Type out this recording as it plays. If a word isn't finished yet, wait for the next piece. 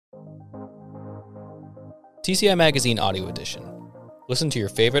TCI Magazine Audio Edition. Listen to your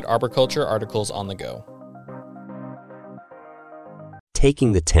favorite arboriculture articles on the go.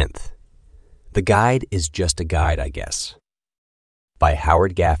 Taking the 10th. The guide is just a guide, I guess. By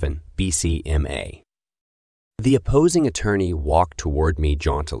Howard Gaffin, BCMA. The opposing attorney walked toward me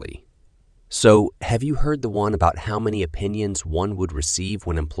jauntily. So, have you heard the one about how many opinions one would receive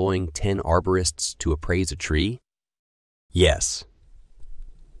when employing 10 arborists to appraise a tree? Yes.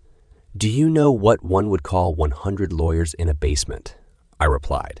 Do you know what one would call 100 lawyers in a basement? I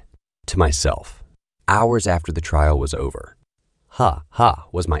replied. To myself, hours after the trial was over. Ha, ha,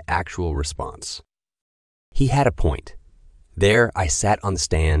 was my actual response. He had a point. There I sat on the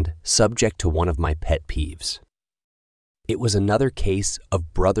stand, subject to one of my pet peeves. It was another case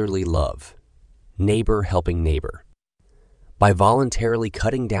of brotherly love, neighbor helping neighbor. By voluntarily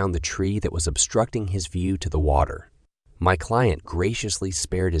cutting down the tree that was obstructing his view to the water, my client graciously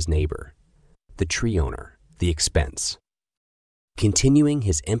spared his neighbor, the tree owner, the expense. Continuing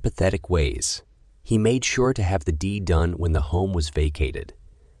his empathetic ways, he made sure to have the deed done when the home was vacated,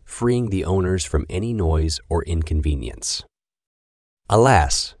 freeing the owners from any noise or inconvenience.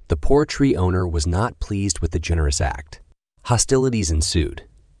 Alas, the poor tree owner was not pleased with the generous act. Hostilities ensued.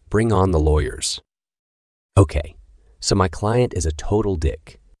 Bring on the lawyers. Okay, so my client is a total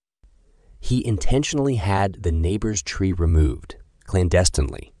dick. He intentionally had the neighbor's tree removed,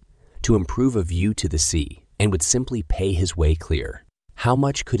 clandestinely, to improve a view to the sea, and would simply pay his way clear. How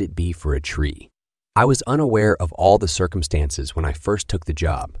much could it be for a tree? I was unaware of all the circumstances when I first took the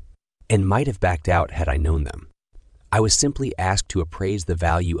job, and might have backed out had I known them. I was simply asked to appraise the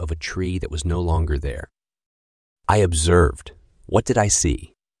value of a tree that was no longer there. I observed. What did I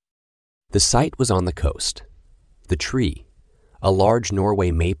see? The site was on the coast. The tree, a large Norway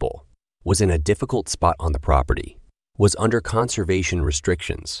maple, was in a difficult spot on the property, was under conservation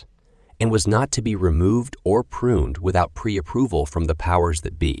restrictions, and was not to be removed or pruned without pre-approval from the powers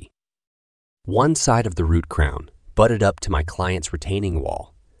that be. One side of the root crown butted up to my client's retaining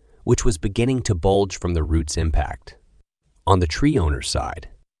wall, which was beginning to bulge from the root's impact. On the tree owner's side,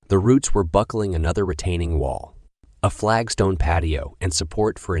 the roots were buckling another retaining wall, a flagstone patio, and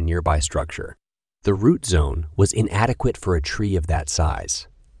support for a nearby structure. The root zone was inadequate for a tree of that size.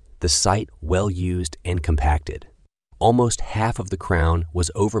 The site well used and compacted. Almost half of the crown was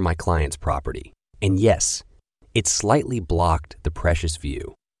over my client's property, and yes, it slightly blocked the precious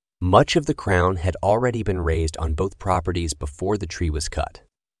view. Much of the crown had already been raised on both properties before the tree was cut.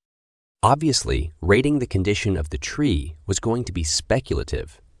 Obviously, rating the condition of the tree was going to be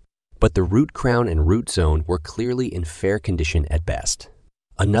speculative, but the root crown and root zone were clearly in fair condition at best.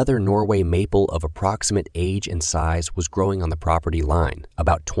 Another Norway maple of approximate age and size was growing on the property line,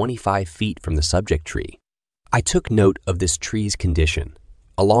 about 25 feet from the subject tree. I took note of this tree's condition,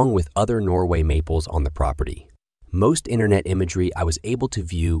 along with other Norway maples on the property. Most internet imagery I was able to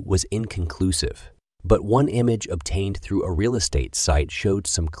view was inconclusive, but one image obtained through a real estate site showed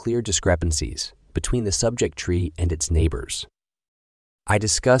some clear discrepancies between the subject tree and its neighbors. I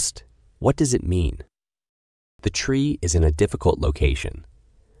discussed, what does it mean? The tree is in a difficult location.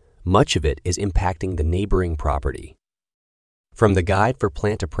 Much of it is impacting the neighboring property. From the Guide for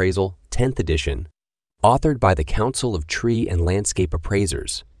Plant Appraisal, 10th edition, authored by the Council of Tree and Landscape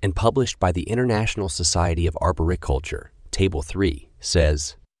Appraisers and published by the International Society of Arboriculture, Table 3,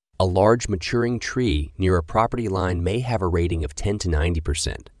 says, a large maturing tree near a property line may have a rating of 10 to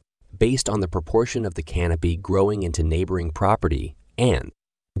 90%, based on the proportion of the canopy growing into neighboring property and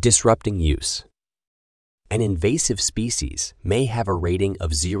disrupting use. An invasive species may have a rating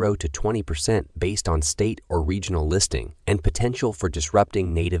of 0 to 20% based on state or regional listing and potential for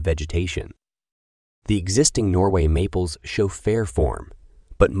disrupting native vegetation. The existing Norway maples show fair form,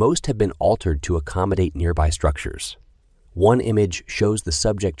 but most have been altered to accommodate nearby structures. One image shows the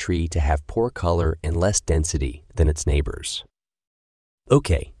subject tree to have poor color and less density than its neighbors.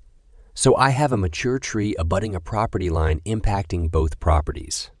 Okay, so I have a mature tree abutting a property line impacting both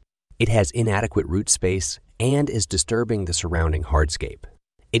properties. It has inadequate root space and is disturbing the surrounding hardscape.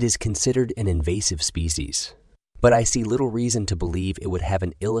 It is considered an invasive species, but I see little reason to believe it would have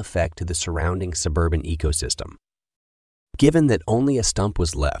an ill effect to the surrounding suburban ecosystem. Given that only a stump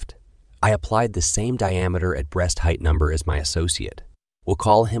was left, I applied the same diameter at breast height number as my associate. We'll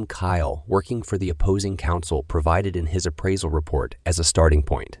call him Kyle, working for the opposing counsel provided in his appraisal report as a starting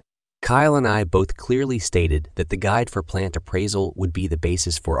point. Kyle and I both clearly stated that the Guide for Plant Appraisal would be the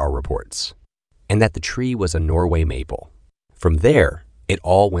basis for our reports, and that the tree was a Norway maple. From there, it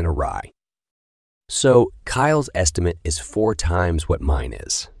all went awry. So Kyle's estimate is 4 times what mine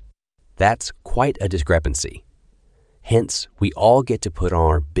is. That's quite a discrepancy. Hence, we all get to put on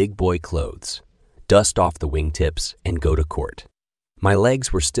our big boy clothes, dust off the wingtips, and go to court. My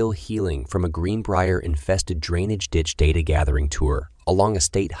legs were still healing from a greenbrier-infested drainage ditch data gathering tour along a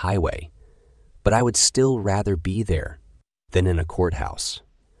state highway, but I would still rather be there than in a courthouse,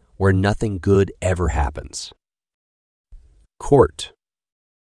 where nothing good ever happens. Court.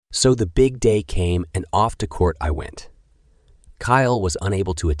 So the big day came and off to court I went. Kyle was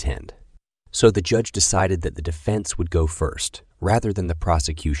unable to attend, so the judge decided that the defense would go first, rather than the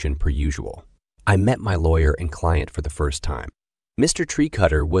prosecution per usual. I met my lawyer and client for the first time. Mr. Tree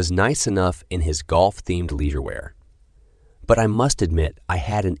Cutter was nice enough in his golf-themed leisure wear, but I must admit I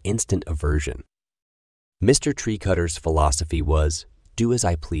had an instant aversion. Mr. Tree Cutter's philosophy was, do as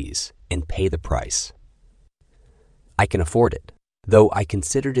I please and pay the price. I can afford it, though I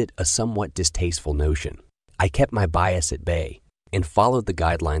considered it a somewhat distasteful notion. I kept my bias at bay and followed the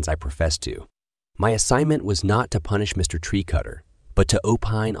guidelines I professed to. My assignment was not to punish Mr. Tree Cutter, but to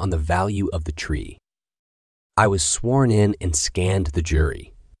opine on the value of the tree. I was sworn in and scanned the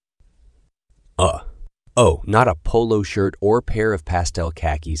jury. Not a polo shirt or pair of pastel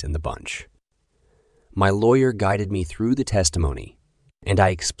khakis in the bunch. My lawyer guided me through the testimony, and I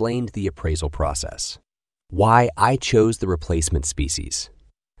explained the appraisal process, why I chose the replacement species,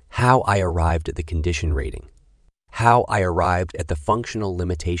 how I arrived at the condition rating, how I arrived at the functional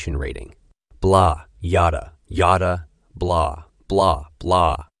limitation rating, blah, yada, yada, blah, blah,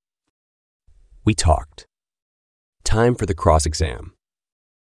 blah. We talked. Time for the cross-exam.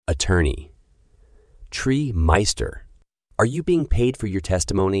 Attorney. Tree Meister. Are you being paid for your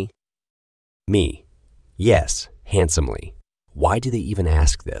testimony? Me. Yes, handsomely. Why do they even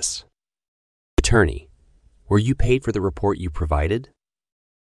ask this? Attorney. Were you paid for the report you provided?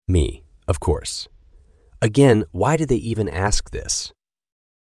 Me. Of course. Again, why do they even ask this?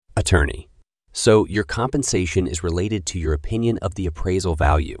 Attorney. So your compensation is related to your opinion of the appraisal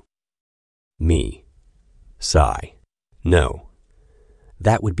value? Me. Sigh. No.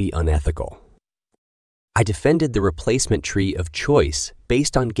 That would be unethical. I defended the replacement tree of choice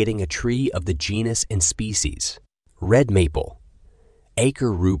based on getting a tree of the genus and species, red maple,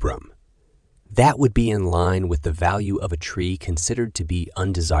 Acer rubrum. That would be in line with the value of a tree considered to be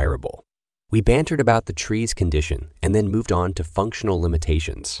undesirable. We bantered about the tree's condition and then moved on to functional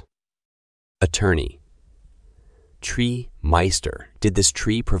limitations. Attorney. Tree Meister. Did this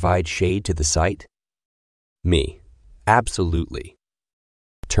tree provide shade to the site? Me. Absolutely.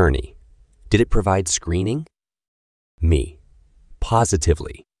 Attorney. Did it provide screening? Me.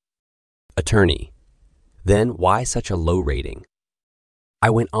 Positively. Attorney. Then why such a low rating? I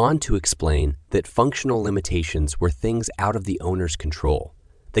went on to explain that functional limitations were things out of the owner's control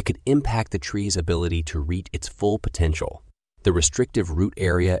that could impact the tree's ability to reach its full potential. The restrictive root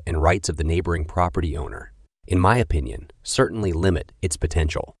area and rights of the neighboring property owner, in my opinion, certainly limit its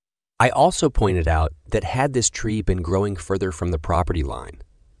potential. I also pointed out that had this tree been growing further from the property line,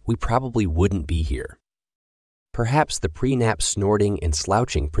 we probably wouldn't be here. Perhaps the pre-nap snorting and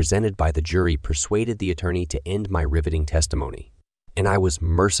slouching presented by the jury persuaded the attorney to end my riveting testimony, and I was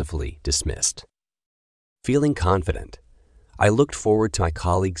mercifully dismissed. Feeling confident, I looked forward to my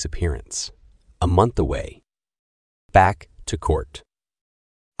colleague's appearance, a month away. Back to court.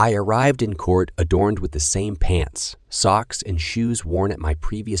 I arrived in court adorned with the same pants, socks, and shoes worn at my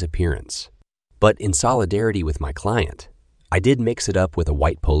previous appearance, but in solidarity with my client, I did mix it up with a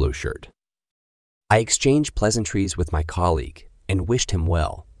white polo shirt. I exchanged pleasantries with my colleague and wished him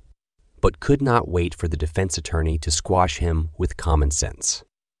well, but could not wait for the defense attorney to squash him with common sense.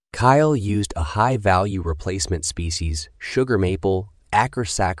 Kyle used a high-value replacement species, sugar maple, Acer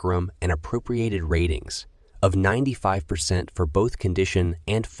saccharum, and appropriated ratings of 95% for both condition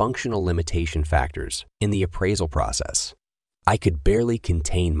and functional limitation factors in the appraisal process. I could barely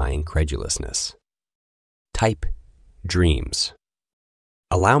contain my incredulousness. Type dreams.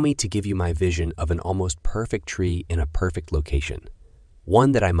 Allow me to give you my vision of an almost perfect tree in a perfect location,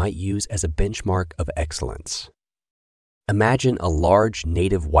 one that I might use as a benchmark of excellence. Imagine a large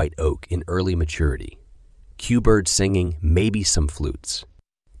native white oak in early maturity, Q-birds singing, maybe some flutes.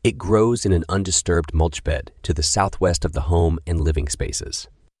 It grows in an undisturbed mulch bed to the southwest of the home and living spaces.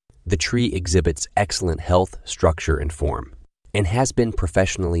 The tree exhibits excellent health, structure, and form, and has been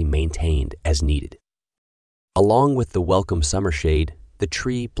professionally maintained as needed. Along with the welcome summer shade, the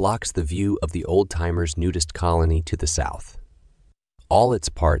tree blocks the view of the old-timers' nudist colony to the south. All its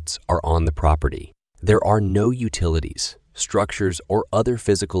parts are on the property. There are no utilities, structures, or other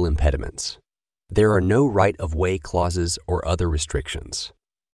physical impediments. There are no right-of-way clauses or other restrictions.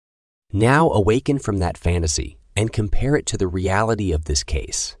 Now awaken from that fantasy and compare it to the reality of this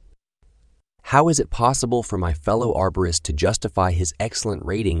case. How is it possible for my fellow arborist to justify his excellent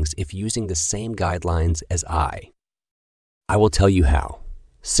ratings if using the same guidelines as I? I will tell you how.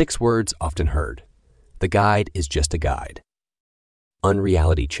 6 words often heard. The guide is just a guide.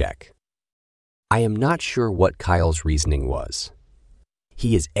 Unreality check. I am not sure what Kyle's reasoning was.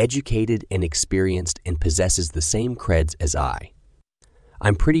 He is educated and experienced and possesses the same creds as I.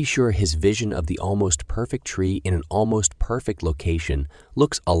 I'm pretty sure his vision of the almost perfect tree in an almost perfect location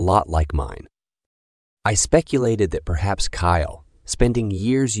looks a lot like mine. I speculated that perhaps Kyle, spending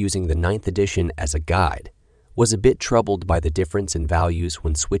years using the 9th edition as a guide, was a bit troubled by the difference in values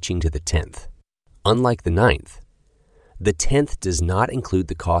when switching to the 10th. Unlike the 9th, the 10th does not include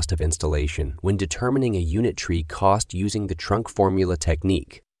the cost of installation when determining a unit tree cost using the trunk formula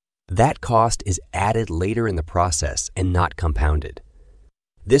technique. That cost is added later in the process and not compounded.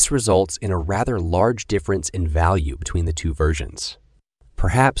 This results in a rather large difference in value between the 2 versions.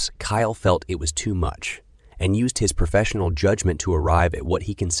 Perhaps Kyle felt it was too much and used his professional judgment to arrive at what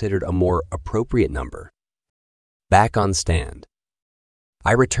he considered a more appropriate number. Back on stand.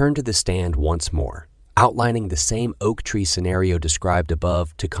 I returned to the stand once more, outlining the same oak tree scenario described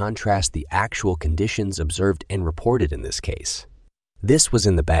above to contrast the actual conditions observed and reported in this case. This was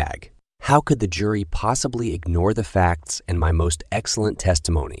in the bag. How could the jury possibly ignore the facts and my most excellent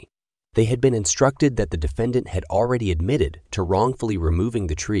testimony? They had been instructed that the defendant had already admitted to wrongfully removing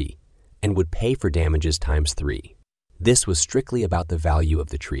the tree and would pay for damages times 3. This was strictly about the value of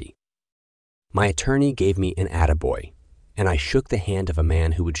the tree. My attorney gave me an attaboy, and I shook the hand of a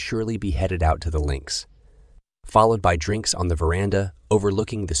man who would surely be headed out to the links, followed by drinks on the veranda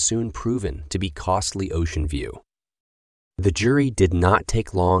overlooking the soon proven to be costly ocean view. The jury did not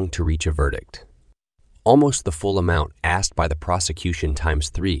take long to reach a verdict. Almost the full amount asked by the prosecution times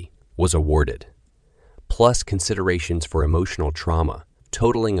 3 was awarded, plus considerations for emotional trauma,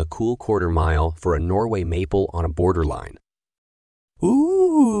 totaling a cool quarter-mile for a Norway maple on a borderline.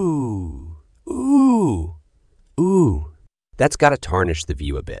 Ooh, ooh, ooh. That's got to tarnish the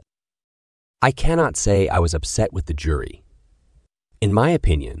view a bit. I cannot say I was upset with the jury. In my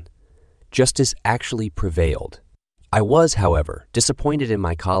opinion, justice actually prevailed. I was, however, disappointed in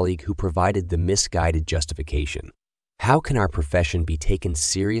my colleague who provided the misguided justification. How can our profession be taken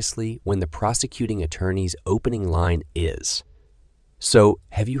seriously when the prosecuting attorney's opening line is, "So,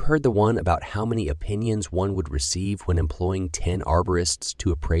 have you heard the one about how many opinions one would receive when employing 10 arborists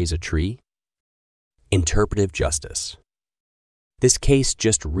to appraise a tree?" Interpretive justice. This case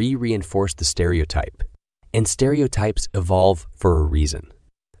just reinforced the stereotype, and stereotypes evolve for a reason.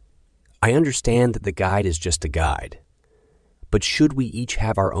 I understand that the guide is just a guide, but should we each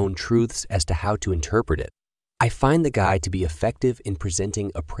have our own truths as to how to interpret it? I find the guide to be effective in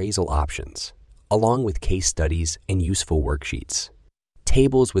presenting appraisal options, along with case studies and useful worksheets.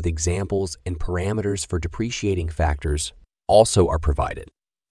 Tables with examples and parameters for depreciating factors also are provided.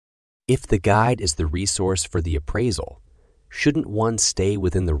 If the guide is the resource for the appraisal, shouldn't one stay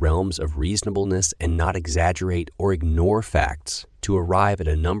within the realms of reasonableness and not exaggerate or ignore facts to arrive at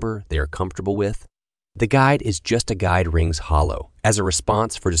a number they are comfortable with? The guide is just a guide rings hollow as a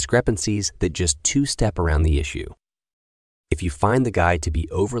response for discrepancies that just two-step around the issue. If you find the guide to be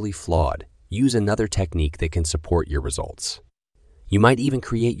overly flawed, use another technique that can support your results. You might even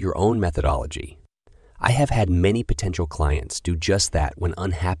create your own methodology. I have had many potential clients do just that when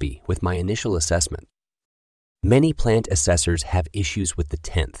unhappy with my initial assessment. Many plant assessors have issues with the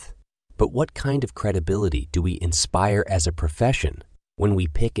 10th, but what kind of credibility do we inspire as a profession when we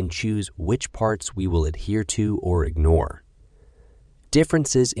pick and choose which parts we will adhere to or ignore?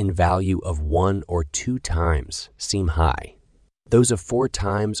 Differences in value of 1 or 2 times seem high. Those of 4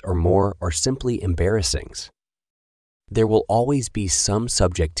 times or more are simply embarrassings. There will always be some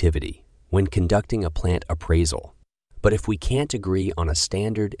subjectivity when conducting a plant appraisal, but if we can't agree on a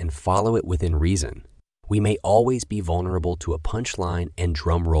standard and follow it within reason, we may always be vulnerable to a punchline and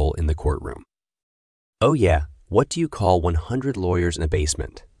drum roll in the courtroom. Oh yeah, what do you call 100 lawyers in a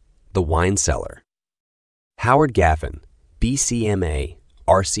basement? The wine cellar. Howard Gaffin, BCMA,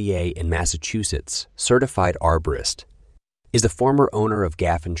 RCA in Massachusetts, certified arborist, is the former owner of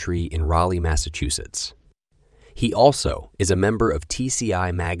Gaffin Tree in Raleigh, Massachusetts. He also is a member of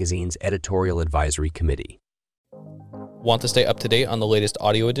TCI Magazine's editorial advisory committee. Want to stay up to date on the latest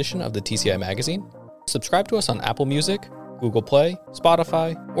audio edition of the TCI Magazine? Subscribe to us on Apple Music, Google Play,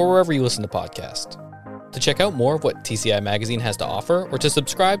 Spotify, or wherever you listen to podcasts. To check out more of what TCI Magazine has to offer or to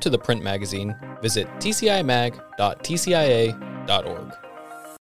subscribe to the print magazine, visit tcimag.tcia.org.